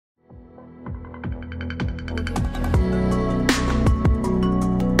Good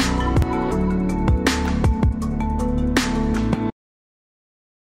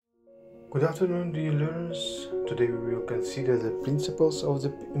afternoon, dear learners. Today we will consider the principles of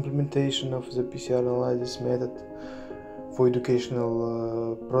the implementation of the PCR-analysis method for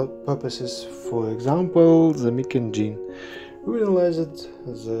educational purposes. For example, the MycN gene. We analyzed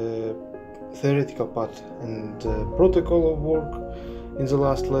the theoretical part and the protocol of work in the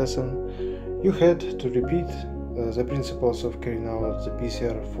last lesson. You had to repeat the principles of carrying out the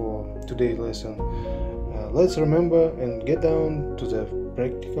PCR for today's lesson. Let's remember and get down to the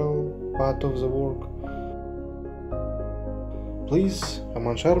practical part of the work. Please,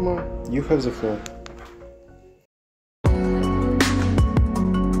 Aman Sharma, you have the floor.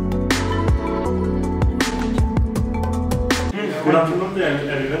 Good afternoon to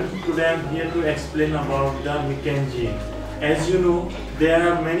everyone. Today I am here to explain about the MycN gene. As you know,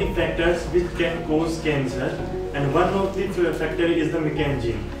 there are many factors which can cause cancer, and one of the factors is the MycN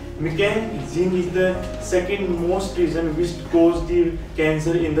gene. MycN gene is the second most reason which cause the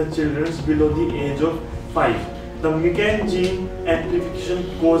cancer in the children below the age of 5. The MycN gene amplification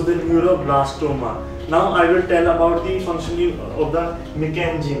causes the neuroblastoma. Now I will tell about the functioning of the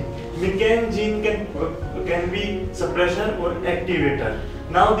MycN gene. MycN gene can be suppressor or activator.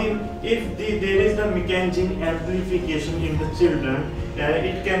 Now if there is the MycN gene amplification in the children,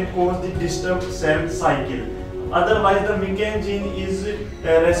 it can cause the disturbed cell cycle. Otherwise, the MycN gene is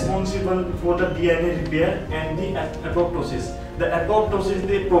responsible for the DNA repair and the apoptosis. The apoptosis,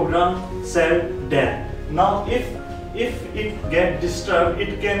 they program cell death. Now, if it gets disturbed,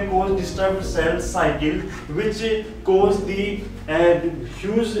 it can cause disturbed cell cycle, which cause the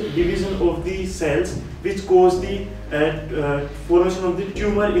huge division of the cells, which cause the formation of the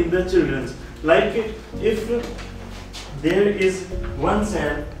tumor in the children. Like if there is one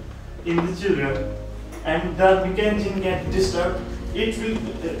cell in the children and the MycN gene gets disturbed,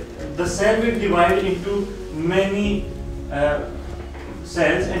 the cell will divide into many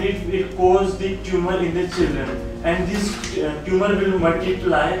cells, and it will cause the tumor in the children, and this tumor will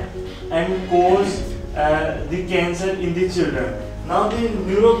multiply and cause the cancer in the children. Now the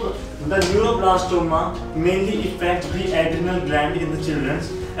neuroblastoma mainly affects the adrenal gland in the children,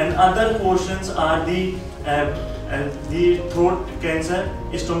 and other portions are the throat cancer,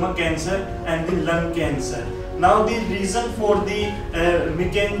 stomach cancer, and the lung cancer. Now the reason for the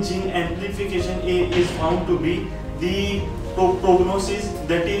MycN gene amplification is found to be the prognosis,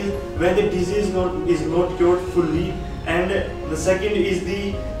 that is when the disease is not cured fully, and the second is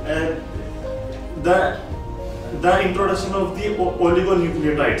the introduction of the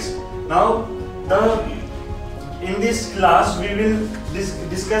oligonucleotides. Now in this class we will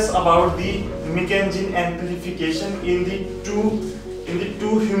discuss about the MycN gene amplification in the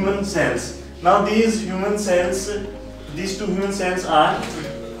two human cells. Now these two human cells are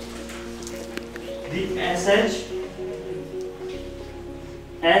the SH,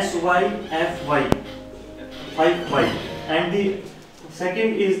 SY, FY, 5Y, and the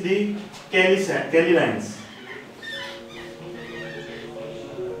second is the Kelly lines.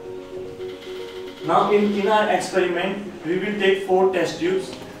 Now in our experiment we will take 4 test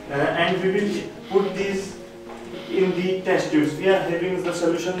tubes and we will put these in the test tubes. We are having the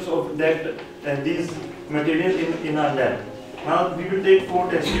solutions of these materials in our lab. Now we will take 4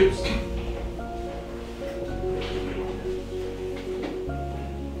 test tubes.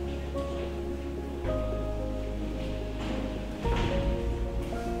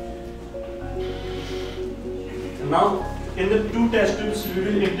 Now in the 2 test tubes we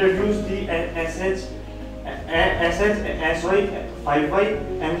will introduce the SH, SY, 5Y,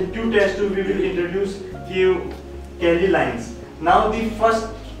 and the 2 test tubes we will introduce Kelly lines. Now the first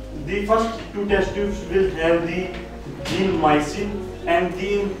 2 test tubes will have the gene mycin, and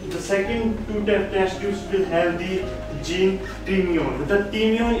the second 2 test tubes will have the gene timion. The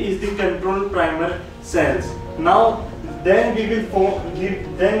timion is the control primer cells. Now then we will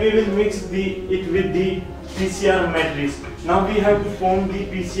mix it with the PCR matrix. Now we have to form the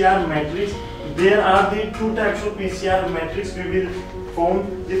PCR matrix. There are the 2 types of PCR matrix we will form.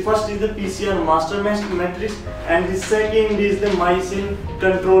 The first is the PCR master matrix, and the second is the mycin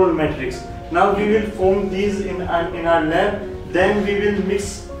control matrix. Now we will form these in our lab. Then we will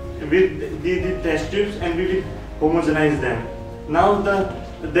mix with the test tubes and we will homogenize them. Now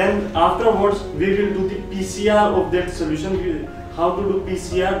then afterwards we will do the PCR of that solution. How to do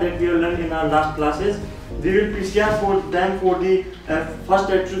PCR, that we have learned in our last classes. We will PCR for the first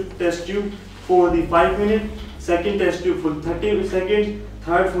test tube for the 5 minutes, second test tube for 30 seconds,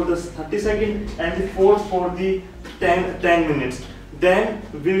 third for the 30 seconds, and the fourth for the 10 minutes. Then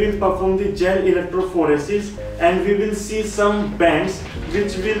we will perform the gel electrophoresis and we will see some bands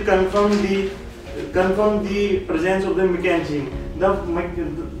which will confirm the presence of the MycN gene.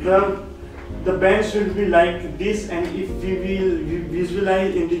 The band should be like this, and if we will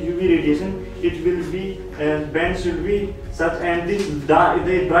visualize in the UV radiation, it will be band should be such, and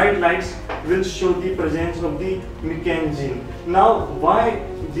the bright lights will show the presence of the MycN gene. Now, why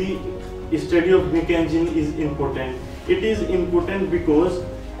the study of MycN gene is important? It is important because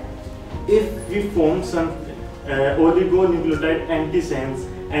if we form some oligonucleotide antisense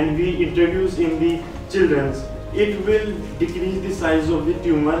and we introduce in the children's, it will decrease the size of the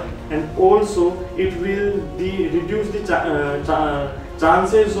tumor, and also it will reduce the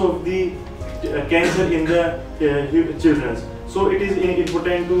chances of the cancer in the children. So it is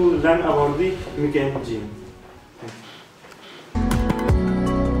important to learn about the MycN gene.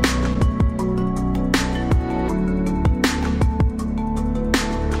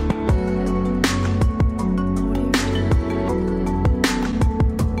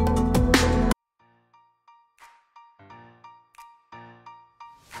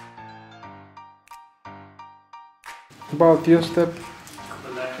 About your step,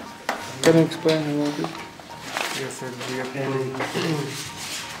 can you explain about it? Yes, sir. We have to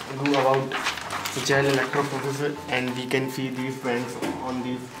do about gel electrophoresis, and we can see these bands on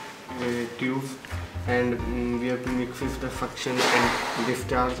these tubes, and we have to mix the suction and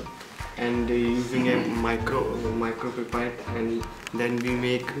discharge, and using a micropipette, and then we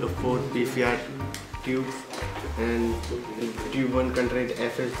make 4 PCR tubes, and tube 1 contains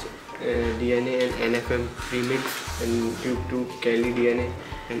FH DNA and NFM premix, and tube 2 Kelly DNA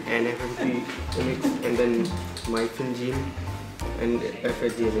and NFM premix, and then MycN gene and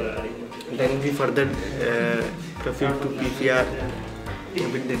FH Then we further proceed to PCR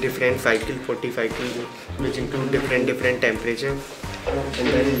with the different cycle, 40 cycles, which include different temperatures. And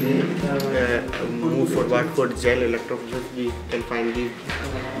then we move forward for gel electrophoresis. We can find the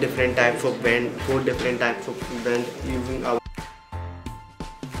different types of band, 4 different types of band using our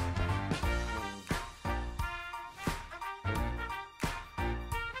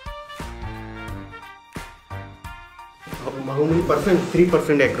how many percent?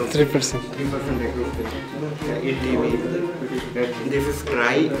 3% across. 3% across. 8 dB. This is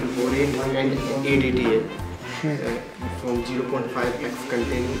tri, borate, and ADTA. From 0.5x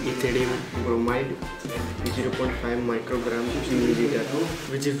containing ethylene bromide, 0.5 microgram per milliliter,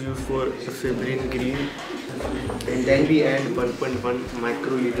 which is used for fibrin green. And then we add 1.1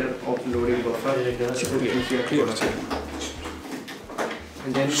 microliter of loading buffer.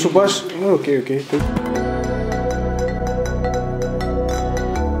 And then Subhash, okay.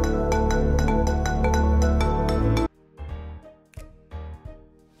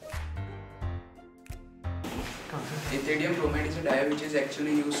 Ethylene bromide is a dye which is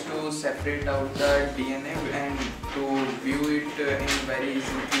actually used to separate out the DNA and to view it in very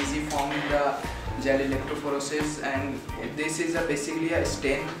easy form in the gel electrophoresis, and this is basically a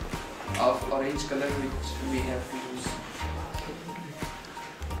stain of orange color which we have to use.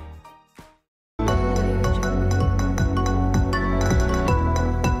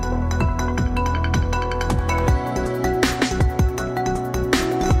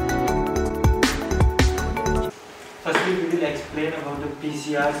 Firstly, we will explain about the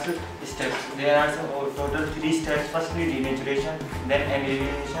PCR's steps. There are some total 3 steps. Firstly, denaturation, then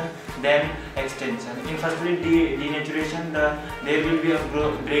annihilation, then extension. In firstly denaturation, there will be a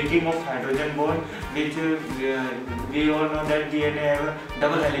breaking of hydrogen bond, which we all know that DNA have a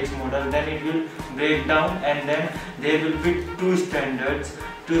double helix model. Then it will break down, and then there will be two standards,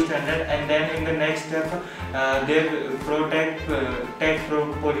 and then in the next step, their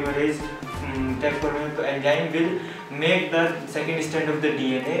polymerase enzyme will make the second strand of the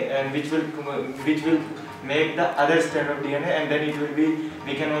DNA, and which will make the other strand of DNA, and then it will be,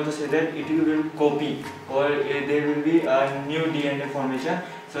 we can also say that it will copy, or there will be a new DNA formation.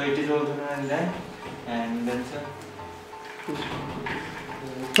 So it is also known as that. And then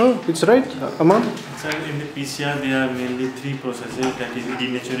Oh, it's right, Aman? so in the PCR there are mainly 3 processes, that is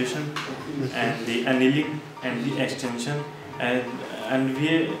denaturation and the annealing and the extension, and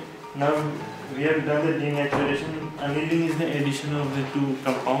we have done the denaturation. Annealing is the addition of the 2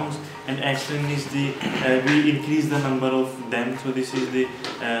 compounds, and extension is the we increase the number of them. So this is the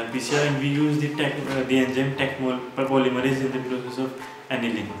PCR, and we use the enzyme polymerase in the process of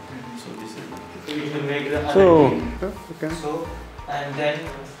annealing. So this is it will make the okay. So, and then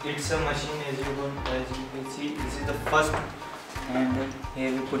it's a machine, as you can see. This is the first, and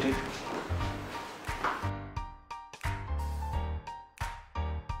here we put it.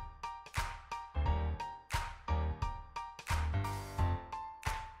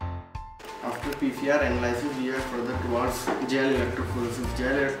 After PCR analysis, we are further towards gel electrophoresis.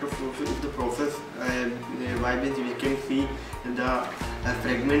 Gel electrophoresis is the process by which we can see the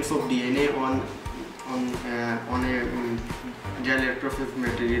fragments of DNA on a gel electrophoresis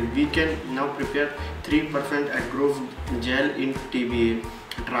material. We can now prepare 3% agarose gel in TBA,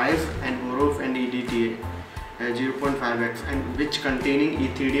 TRICE and OROF and EDTA 0.5x, and which containing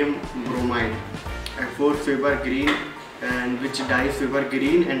ethidium bromide, 4 Faber green, and which dye Faber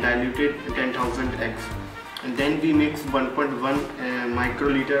green and diluted 10,000x. And then we mix 1.1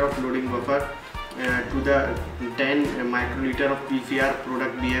 microliter of loading buffer to the 10 microliter of PCR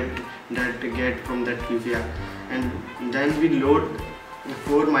product we have that get from that PCR, and then we load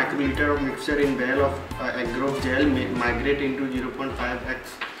 4 microliter of mixture in bale of agarose gel, migrate into 0.5x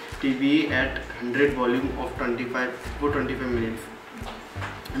TBA at 100 volume of 25 minutes,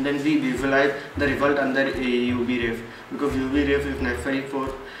 and then we visualize the result under a UV ref, because UV ref is necessary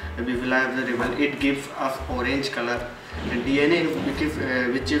for visualize the result. It gives us orange color. And DNA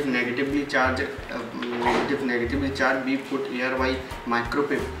which is negatively charged, we put here by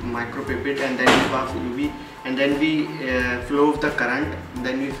micropipette, and then we pass UV, and then we flow the current.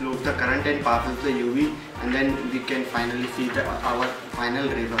 Then we flow the current and passes the UV, and then we can finally see our final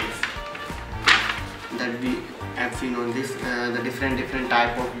results that we have seen on this the different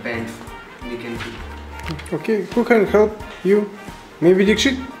type of bands we can see. Okay, who can help you? Maybe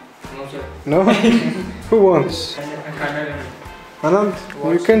Dikshit? No, sir. No? Who wants? Anand,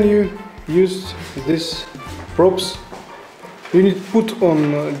 you can use this props. You need to put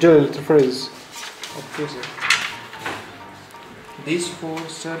on gel electrophoresis. Okay, sir. These 4,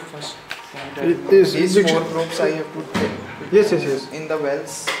 sir, first. These four probes I have put yes. in the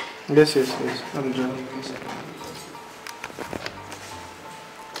wells. Yes. On gel.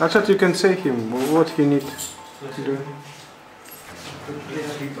 Akshat, you can say him what he need to do.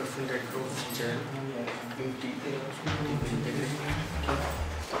 3% agarose gel in TBA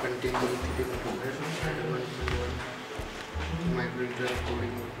containing microliter of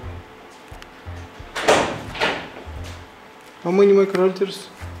loading buffer. How many microliters?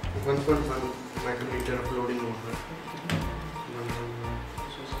 1.1 microliter of loading buffer.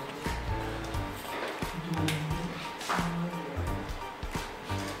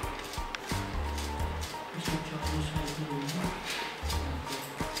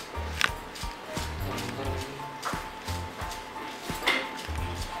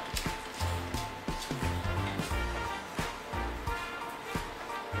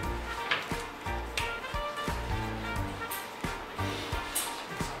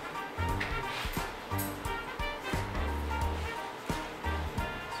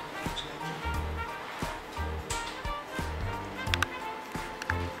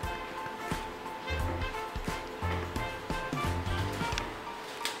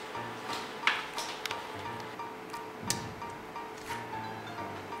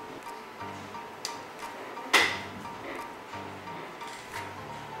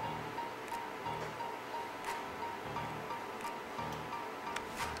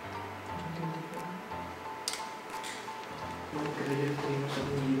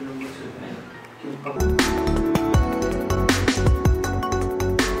 Thank you.